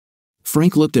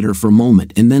 Frank looked at her for a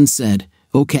moment and then said,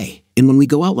 "Okay, and when we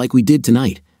go out like we did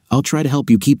tonight, I'll try to help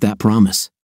you keep that promise.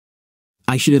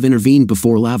 I should have intervened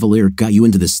before Lavalier got you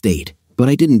into this state, but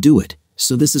I didn't do it,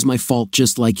 so this is my fault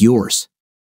just like yours.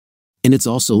 And it's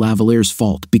also Lavalier's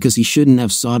fault because he shouldn't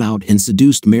have sought out and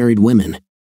seduced married women.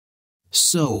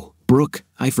 So, Brooke,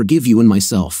 I forgive you and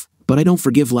myself, but I don't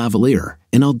forgive Lavalier,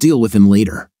 and I'll deal with him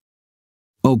later."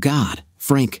 "Oh God,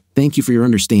 Frank, thank you for your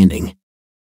understanding.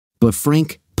 But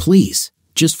Frank, please,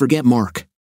 just forget Mark.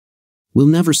 We'll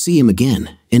never see him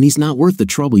again, and he's not worth the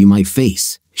trouble you might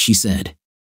face," she said.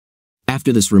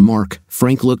 After this remark,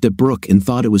 Frank looked at Brooke and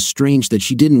thought it was strange that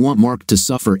she didn't want Mark to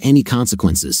suffer any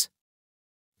consequences.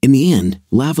 In the end,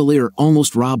 Lavalier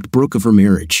almost robbed Brooke of her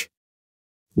marriage.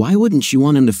 Why wouldn't she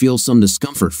want him to feel some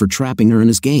discomfort for trapping her in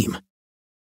his game?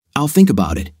 "I'll think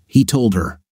about it," he told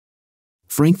her.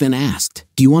 Frank then asked,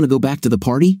 "Do you want to go back to the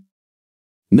party?"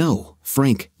 "No,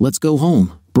 Frank, let's go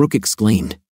home," Brooke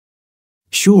exclaimed.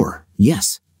 "Sure,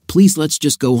 yes, please let's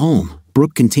just go home,"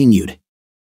 Brooke continued.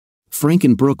 Frank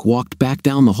and Brooke walked back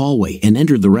down the hallway and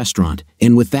entered the restaurant,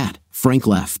 and with that, Frank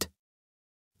left.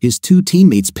 His two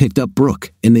teammates picked up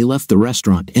Brooke, and they left the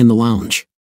restaurant and the lounge.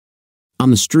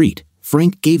 On the street,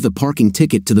 Frank gave the parking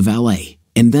ticket to the valet,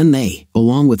 and then they,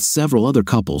 along with several other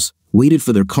couples, waited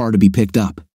for their car to be picked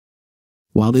up.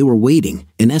 While they were waiting,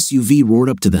 an SUV roared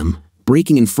up to them,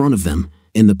 braking in front of them,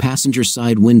 and the passenger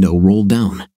side window rolled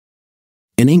down.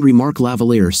 An angry Mark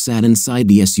Lavalier sat inside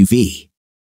the SUV.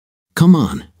 "Come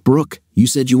on, Brooke, you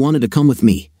said you wanted to come with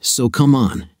me, so come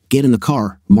on, get in the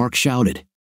car," Mark shouted.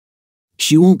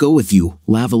 "She won't go with you,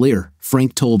 Lavalier,"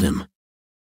 Frank told him.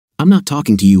 "I'm not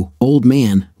talking to you, old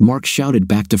man," Mark shouted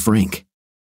back to Frank.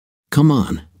 "Come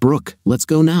on, Brooke, let's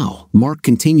go now," Mark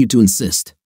continued to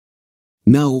insist.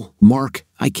 "No, Mark,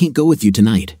 I can't go with you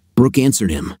tonight," Brooke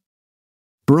answered him.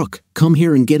 "Brooke, come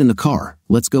here and get in the car,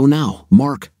 let's go now,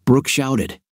 Mark," Brooke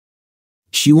shouted.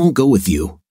 "She won't go with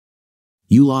you.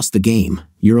 You lost the game,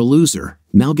 you're a loser,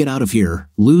 now get out of here,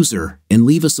 loser, and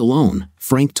leave us alone,"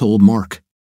 Frank told Mark.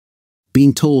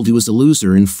 Being told he was a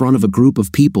loser in front of a group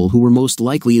of people who were most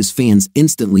likely his fans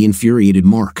instantly infuriated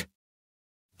Mark.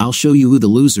 "I'll show you who the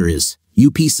loser is, you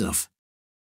piece of,"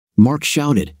 Mark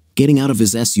shouted, getting out of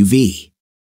his SUV.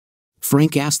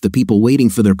 Frank asked the people waiting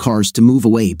for their cars to move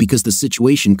away because the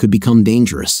situation could become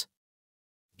dangerous.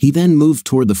 He then moved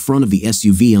toward the front of the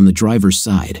SUV on the driver's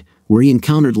side, where he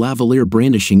encountered Lavalier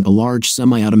brandishing a large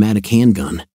semi-automatic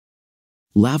handgun.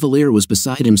 Lavalier was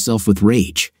beside himself with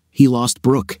rage. He lost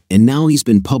Brooke, and now he's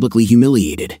been publicly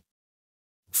humiliated.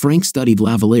 Frank studied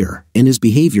Lavalier, and his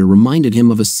behavior reminded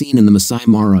him of a scene in the Masai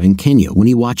Mara in Kenya when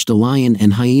he watched a lion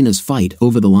and hyenas fight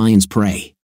over the lion's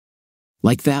prey.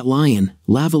 Like that lion,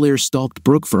 Lavalier stalked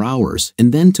Brooke for hours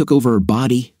and then took over her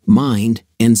body, mind,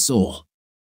 and soul.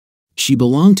 She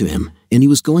belonged to him, and he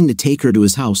was going to take her to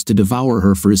his house to devour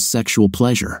her for his sexual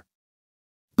pleasure.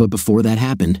 But before that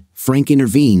happened, Frank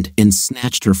intervened and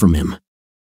snatched her from him.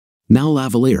 Now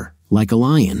Lavalier, like a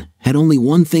lion, had only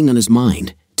one thing on his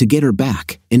mind: to get her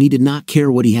back, and he did not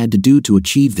care what he had to do to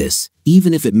achieve this,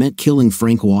 even if it meant killing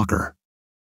Frank Walker.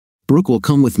 "Brooke will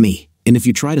come with me, and if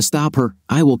you try to stop her,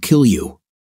 I will kill you,"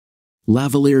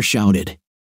 Lavalier shouted.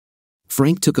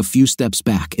 Frank took a few steps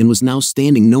back and was now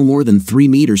standing no more than 3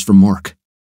 meters from Mark.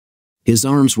 His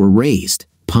arms were raised,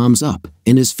 palms up,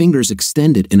 and his fingers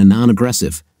extended in a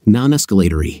non-aggressive,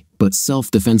 non-escalatory, but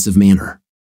self-defensive manner.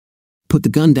 "Put the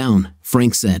gun down,"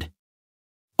 Frank said.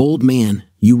 "Old man,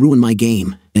 you ruin my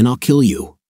game, and I'll kill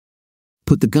you."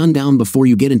 "Put the gun down before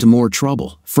you get into more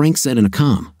trouble," Frank said in a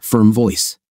calm, firm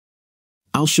voice.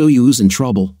 "I'll show you who's in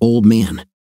trouble, old man.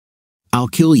 I'll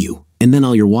kill you, and then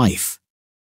I'll your wife."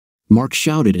 Mark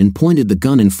shouted and pointed the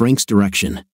gun in Frank's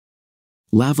direction.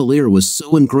 Lavalier was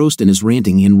so engrossed in his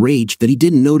ranting and rage that he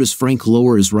didn't notice Frank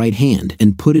lower his right hand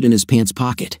and put it in his pants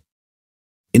pocket.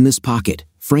 In this pocket,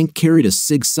 Frank carried a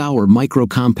Sig Sauer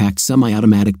micro-compact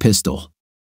semi-automatic pistol.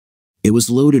 It was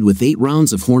loaded with 8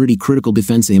 rounds of Hornady critical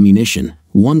defense ammunition,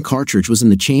 1 cartridge was in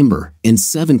the chamber, and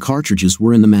 7 cartridges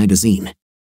were in the magazine.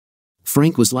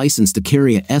 Frank was licensed to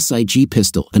carry a SIG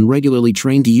pistol and regularly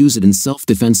trained to use it in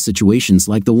self-defense situations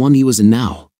like the one he was in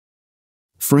now.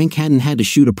 Frank hadn't had to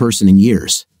shoot a person in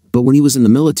years, but when he was in the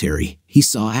military, he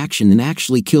saw action and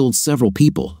actually killed several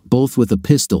people, both with a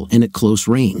pistol and at close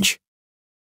range.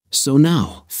 So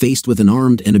now, faced with an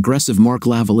armed and aggressive Mark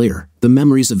Lavalier, the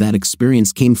memories of that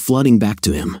experience came flooding back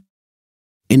to him.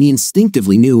 And he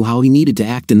instinctively knew how he needed to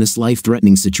act in this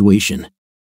life-threatening situation.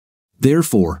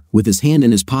 Therefore, with his hand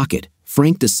in his pocket,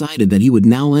 Frank decided that he would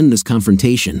now end this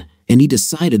confrontation, and he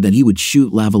decided that he would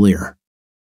shoot Lavalier.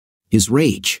 His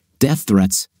rage, death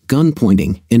threats, gun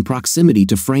pointing, and proximity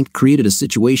to Frank created a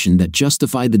situation that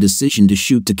justified the decision to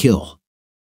shoot to kill.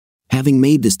 Having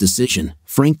made this decision,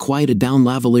 Frank quieted down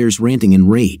Lavalier's ranting and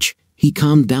rage. He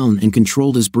calmed down and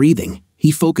controlled his breathing.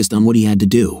 He focused on what he had to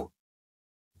do.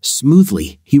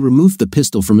 Smoothly, he removed the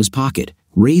pistol from his pocket,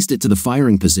 raised it to the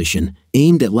firing position,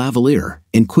 aimed at Lavalier,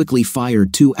 and quickly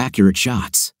fired 2 accurate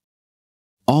shots.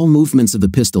 All movements of the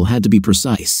pistol had to be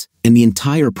precise, and the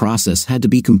entire process had to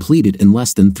be completed in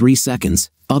less than 3 seconds,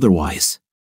 otherwise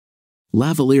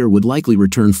Lavalier would likely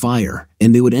return fire,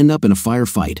 and they would end up in a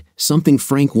firefight, something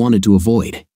Frank wanted to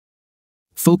avoid.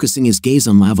 Focusing his gaze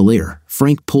on Lavalier,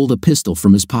 Frank pulled a pistol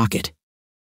from his pocket.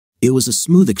 It was a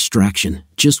smooth extraction,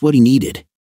 just what he needed.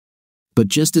 But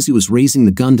just as he was raising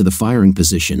the gun to the firing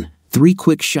position, 3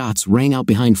 quick shots rang out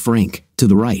behind Frank, to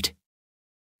the right.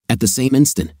 At the same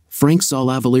instant, Frank saw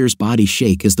Lavalier's body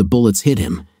shake as the bullets hit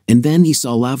him, and then he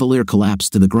saw Lavalier collapse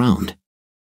to the ground.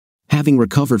 Having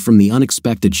recovered from the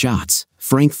unexpected shots,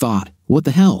 Frank thought, "What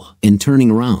the hell?" and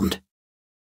turning around,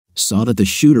 saw that the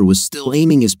shooter was still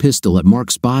aiming his pistol at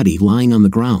Mark's body lying on the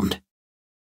ground.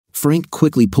 Frank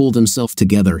quickly pulled himself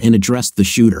together and addressed the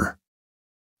shooter.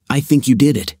 "I think you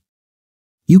did it.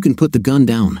 You can put the gun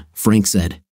down," Frank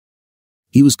said.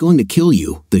 "He was going to kill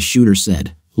you," the shooter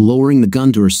said, lowering the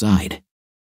gun to her side.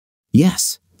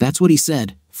 "Yes, that's what he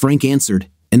said," Frank answered,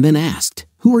 and then asked,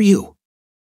 "Who are you?"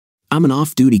 "I'm an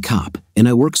off-duty cop, and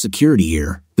I work security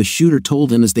here," the shooter told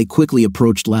him as they quickly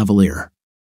approached Lavalier.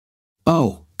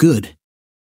 "Oh, good.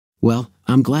 Well,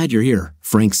 I'm glad you're here,"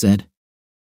 Frank said.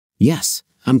 "Yes,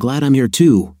 I'm glad I'm here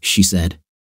too," she said.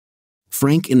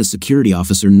 Frank and the security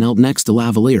officer knelt next to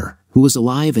Lavalier, who was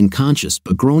alive and conscious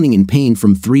but groaning in pain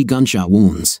from 3 gunshot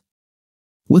wounds.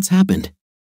 "What's happened?"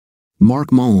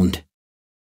 Mark moaned.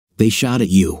 "They shot at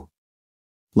you."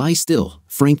 "Lie still,"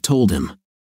 Frank told him.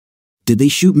 "Did they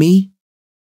shoot me?"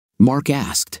 Mark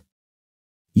asked.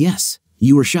 "Yes,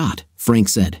 you were shot," Frank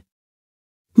said.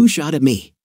 "Who shot at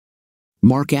me?"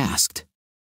 Mark asked.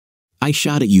 "I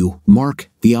shot at you, Mark,"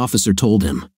 the officer told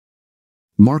him.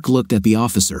 Mark looked at the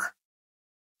officer.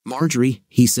 "Marjorie,"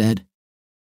 he said.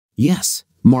 "Yes,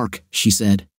 Mark," she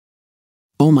said.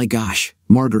 "Oh my gosh,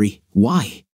 Marjorie,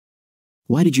 why?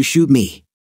 Why did you shoot me?"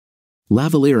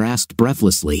 Lavalier asked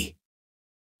breathlessly.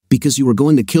 "Because you were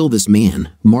going to kill this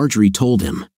man," Marjorie told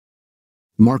him.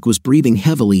 Mark was breathing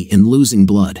heavily and losing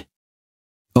blood.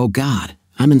 "Oh God,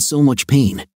 I'm in so much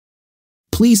pain.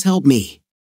 Please help me."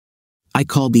 "I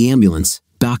called the ambulance,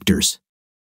 doctors.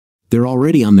 They're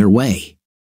already on their way."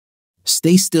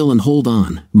 "Stay still and hold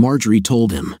on," Marjorie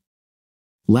told him.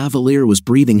 Lavalier was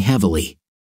breathing heavily.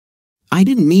 "I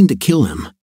didn't mean to kill him."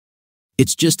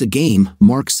 "It's just a game,"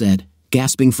 Mark said,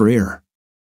 gasping for air.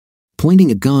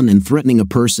 "Pointing a gun and threatening a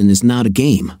person is not a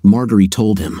game," Marjorie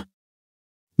told him.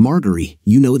 "Marjorie,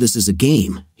 you know this is a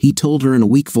game," he told her in a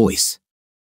weak voice.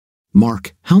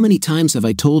 "Mark, how many times have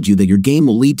I told you that your game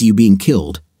will lead to you being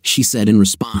killed?" she said in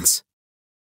response.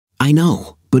 I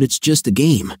know, but it's just a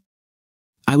game.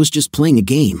 I was just playing a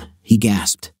game, he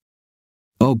gasped.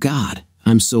 Oh God,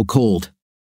 I'm so cold.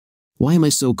 Why am I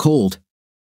so cold?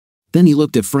 Then he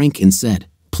looked at Frank and said,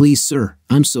 Please sir,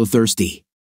 I'm so thirsty.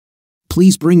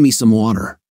 Please bring me some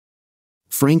water.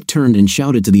 Frank turned and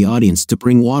shouted to the audience to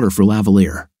bring water for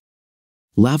Lavalier.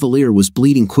 Lavalier was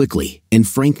bleeding quickly, and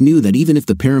Frank knew that even if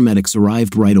the paramedics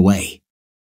arrived right away,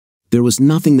 there was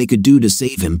nothing they could do to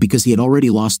save him because he had already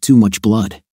lost too much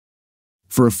blood.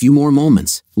 For a few more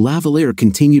moments, Lavalier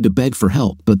continued to beg for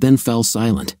help but then fell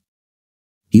silent.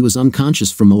 He was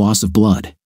unconscious from the loss of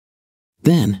blood.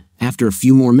 Then, after a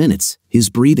few more minutes, his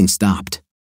breathing stopped.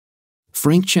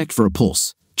 Frank checked for a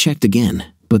pulse, checked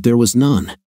again, but there was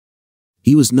none.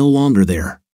 He was no longer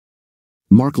there.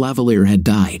 Mark Lavalier had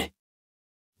died.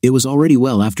 It was already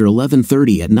well after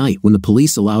 11:30 at night when the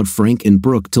police allowed Frank and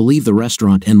Brooke to leave the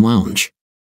restaurant and lounge.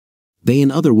 They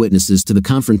and other witnesses to the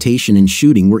confrontation and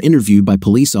shooting were interviewed by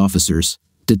police officers,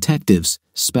 detectives,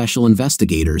 special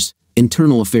investigators,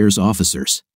 internal affairs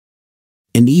officers,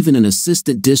 and even an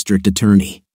assistant district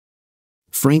attorney.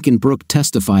 Frank and Brooke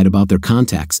testified about their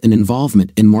contacts and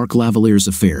involvement in Mark Lavalier's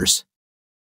affairs.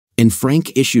 And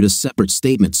Frank issued a separate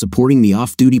statement supporting the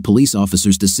off-duty police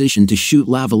officer's decision to shoot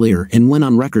Lavalier and went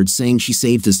on record saying she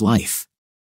saved his life.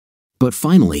 But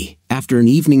finally, after an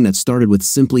evening that started with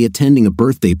simply attending a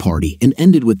birthday party and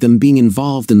ended with them being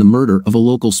involved in the murder of a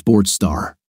local sports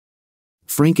star,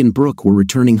 Frank and Brooke were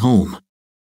returning home.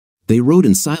 They rode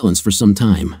in silence for some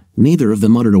time, neither of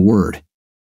them uttered a word.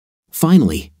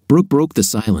 Finally, Brooke broke the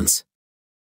silence.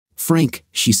 Frank,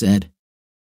 she said.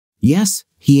 Yes,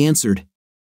 he answered.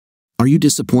 Are you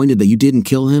disappointed that you didn't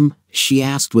kill him? She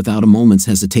asked without a moment's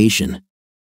hesitation.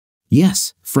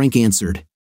 Yes, Frank answered.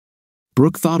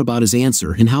 Brooke thought about his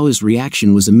answer and how his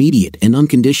reaction was immediate and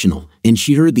unconditional, and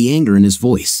she heard the anger in his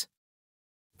voice.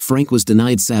 Frank was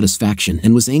denied satisfaction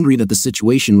and was angry that the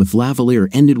situation with Lavalier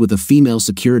ended with a female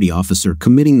security officer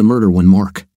committing the murder when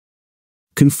Mark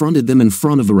confronted them in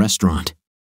front of the restaurant.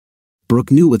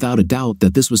 Brooke knew without a doubt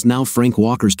that this was now Frank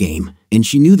Walker's game, and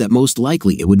she knew that most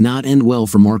likely it would not end well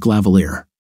for Mark Lavalier.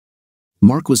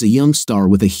 Mark was a young star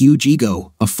with a huge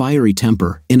ego, a fiery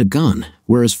temper, and a gun,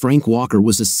 whereas Frank Walker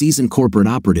was a seasoned corporate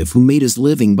operative who made his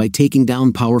living by taking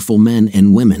down powerful men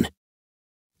and women.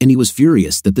 And he was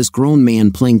furious that this grown man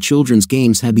playing children's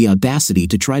games had the audacity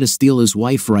to try to steal his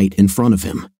wife right in front of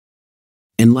him.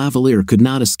 And Lavalier could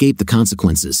not escape the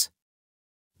consequences.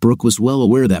 Brooke was well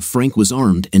aware that Frank was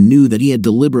armed and knew that he had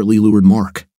deliberately lured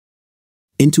Mark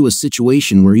into a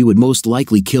situation where he would most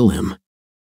likely kill him.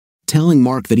 Telling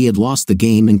Mark that he had lost the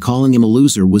game and calling him a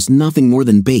loser was nothing more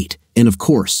than bait, and of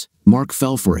course, Mark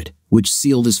fell for it, which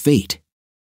sealed his fate.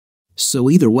 So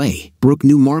either way, Brooke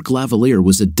knew Mark Lavalier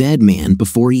was a dead man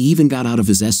before he even got out of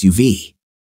his SUV.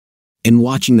 And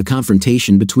watching the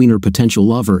confrontation between her potential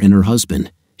lover and her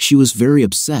husband, she was very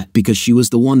upset because she was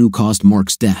the one who caused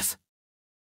Mark's death.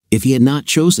 If he had not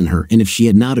chosen her and if she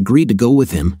had not agreed to go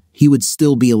with him, he would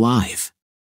still be alive.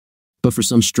 But for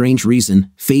some strange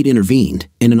reason, fate intervened,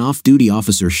 and an off-duty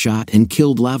officer shot and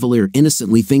killed Lavalier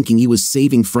innocently thinking he was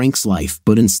saving Frank's life,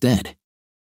 but instead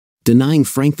denying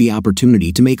Frank the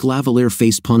opportunity to make Lavalier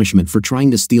face punishment for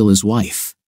trying to steal his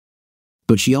wife.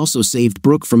 But she also saved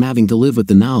Brooke from having to live with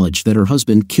the knowledge that her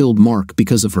husband killed Mark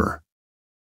because of her.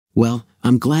 Well,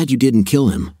 I'm glad you didn't kill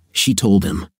him, she told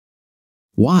him.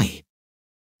 Why?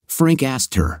 Frank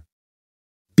asked her.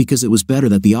 Because it was better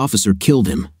that the officer killed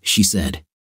him, she said.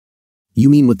 You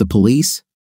mean with the police?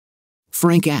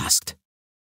 Frank asked.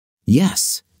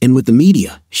 Yes, and with the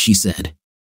media, she said.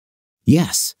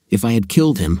 Yes, if I had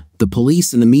killed him, the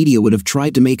police and the media would have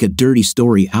tried to make a dirty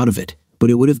story out of it, but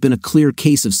it would have been a clear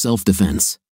case of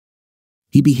self-defense.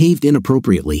 He behaved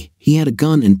inappropriately, he had a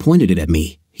gun and pointed it at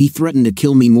me, he threatened to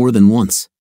kill me more than once.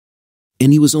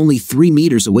 And he was only 3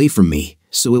 meters away from me,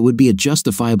 so it would be a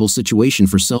justifiable situation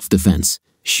for self-defense,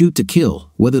 shoot to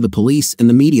kill, whether the police and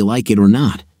the media like it or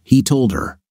not, he told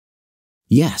her.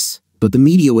 Yes, but the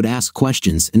media would ask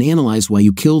questions and analyze why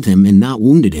you killed him and not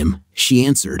wounded him, she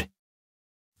answered.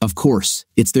 Of course,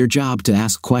 it's their job to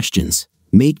ask questions,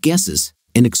 make guesses,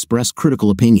 and express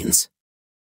critical opinions.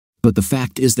 But the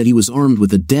fact is that he was armed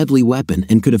with a deadly weapon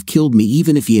and could have killed me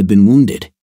even if he had been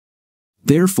wounded.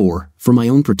 Therefore, for my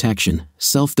own protection,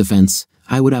 self-defense,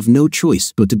 I would have no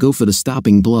choice but to go for the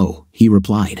stopping blow, he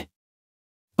replied.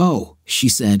 Oh, she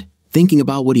said, thinking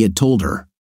about what he had told her.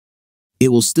 It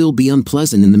will still be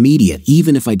unpleasant in the media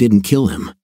even if I didn't kill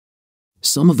him.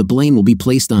 Some of the blame will be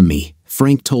placed on me,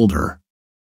 Frank told her.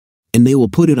 And they will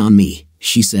put it on me,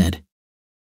 she said.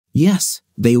 Yes,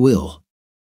 they will.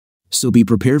 So be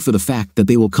prepared for the fact that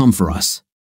they will come for us.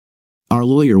 Our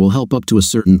lawyer will help up to a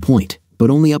certain point, but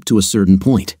only up to a certain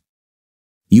point.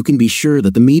 You can be sure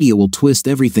that the media will twist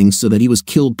everything so that he was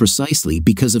killed precisely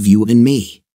because of you and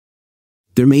me.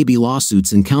 There may be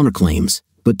lawsuits and counterclaims,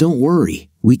 but don't worry,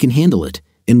 we can handle it,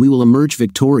 and we will emerge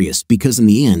victorious because in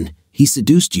the end, he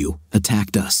seduced you,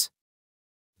 attacked us,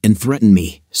 and threatened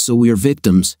me, so we are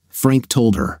victims, Frank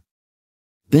told her.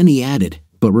 Then he added,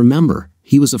 but remember,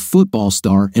 he was a football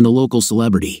star and a local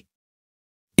celebrity.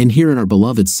 And here in our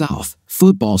beloved South,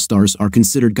 football stars are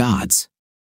considered gods.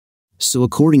 So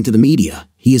according to the media,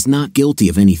 he is not guilty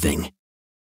of anything.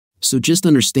 So just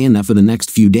understand that for the next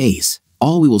few days,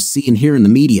 all we will see and hear in the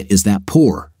media is that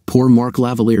poor Mark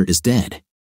Lavalier is dead.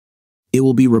 It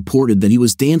will be reported that he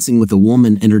was dancing with a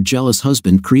woman and her jealous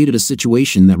husband created a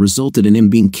situation that resulted in him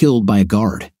being killed by a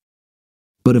guard.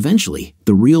 But eventually,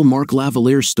 the real Mark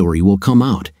Lavalier story will come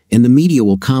out, and the media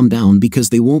will calm down because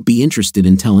they won't be interested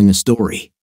in telling a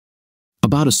story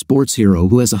about a sports hero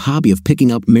who has a hobby of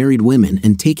picking up married women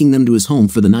and taking them to his home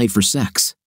for the night for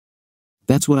sex.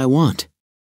 That's what I want.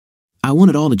 I want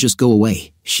it all to just go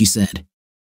away, she said.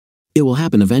 It will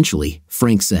happen eventually,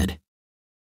 Frank said.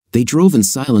 They drove in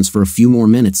silence for a few more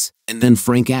minutes, and then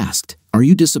Frank asked, are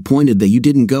you disappointed that you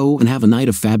didn't go and have a night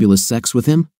of fabulous sex with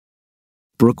him?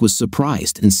 Brooke was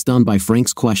surprised and stunned by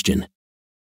Frank's question.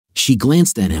 She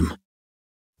glanced at him.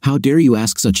 How dare you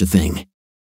ask such a thing?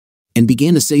 And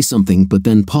began to say something but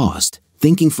then paused,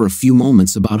 thinking for a few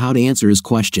moments about how to answer his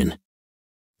question.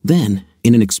 Then,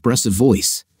 in an expressive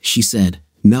voice, she said,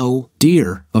 no,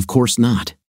 dear, of course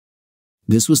not.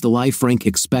 This was the lie Frank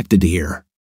expected to hear.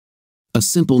 A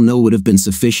simple no would have been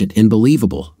sufficient and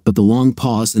believable, but the long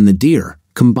pause and the dear,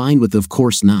 combined with of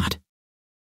course not,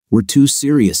 were too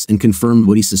serious and confirmed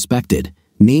what he suspected,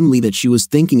 namely that she was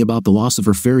thinking about the loss of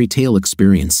her fairy tale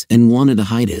experience and wanted to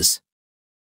hide his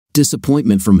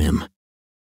disappointment from him.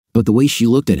 But the way she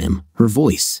looked at him, her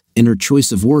voice, and her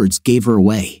choice of words gave her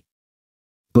away.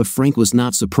 But Frank was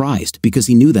not surprised because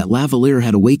he knew that Lavalier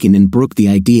had awakened in Brooke the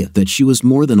idea that she was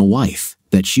more than a wife,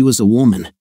 that she was a woman,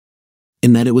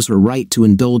 and that it was her right to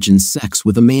indulge in sex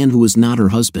with a man who was not her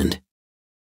husband.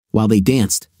 While they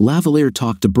danced, Lavalier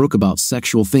talked to Brooke about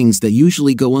sexual things that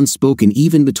usually go unspoken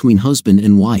even between husband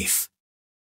and wife.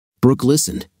 Brooke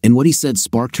listened, and what he said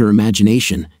sparked her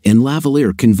imagination, and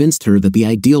Lavalier convinced her that the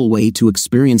ideal way to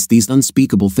experience these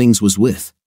unspeakable things was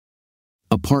with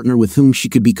a partner with whom she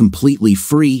could be completely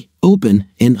free, open,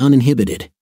 and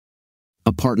uninhibited.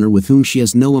 A partner with whom she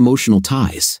has no emotional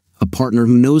ties, a partner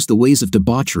who knows the ways of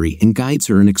debauchery and guides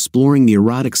her in exploring the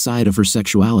erotic side of her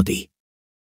sexuality.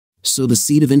 So the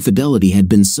seed of infidelity had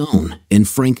been sown, and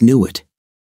Frank knew it.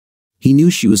 He knew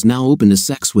she was now open to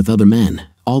sex with other men,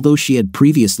 although she had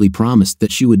previously promised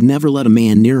that she would never let a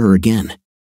man near her again.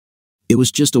 It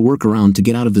was just a workaround to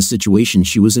get out of the situation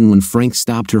she was in when Frank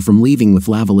stopped her from leaving with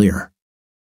Lavalier.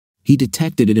 He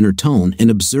detected it in her tone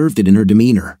and observed it in her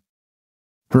demeanor.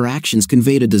 Her actions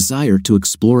conveyed a desire to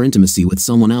explore intimacy with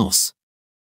someone else.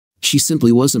 She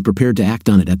simply wasn't prepared to act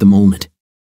on it at the moment.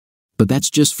 But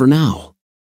that's just for now.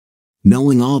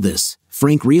 Knowing all this,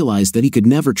 Frank realized that he could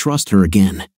never trust her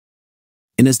again.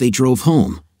 And as they drove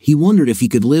home, he wondered if he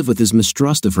could live with his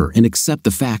mistrust of her and accept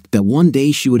the fact that one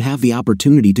day she would have the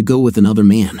opportunity to go with another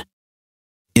man.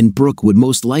 And Brooke would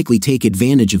most likely take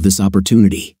advantage of this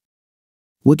opportunity.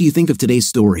 What do you think of today's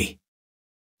story?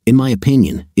 In my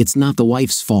opinion, it's not the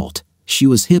wife's fault. She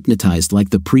was hypnotized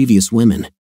like the previous women.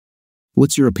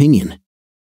 What's your opinion?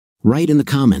 Write in the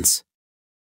comments.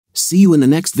 See you in the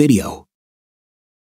next video.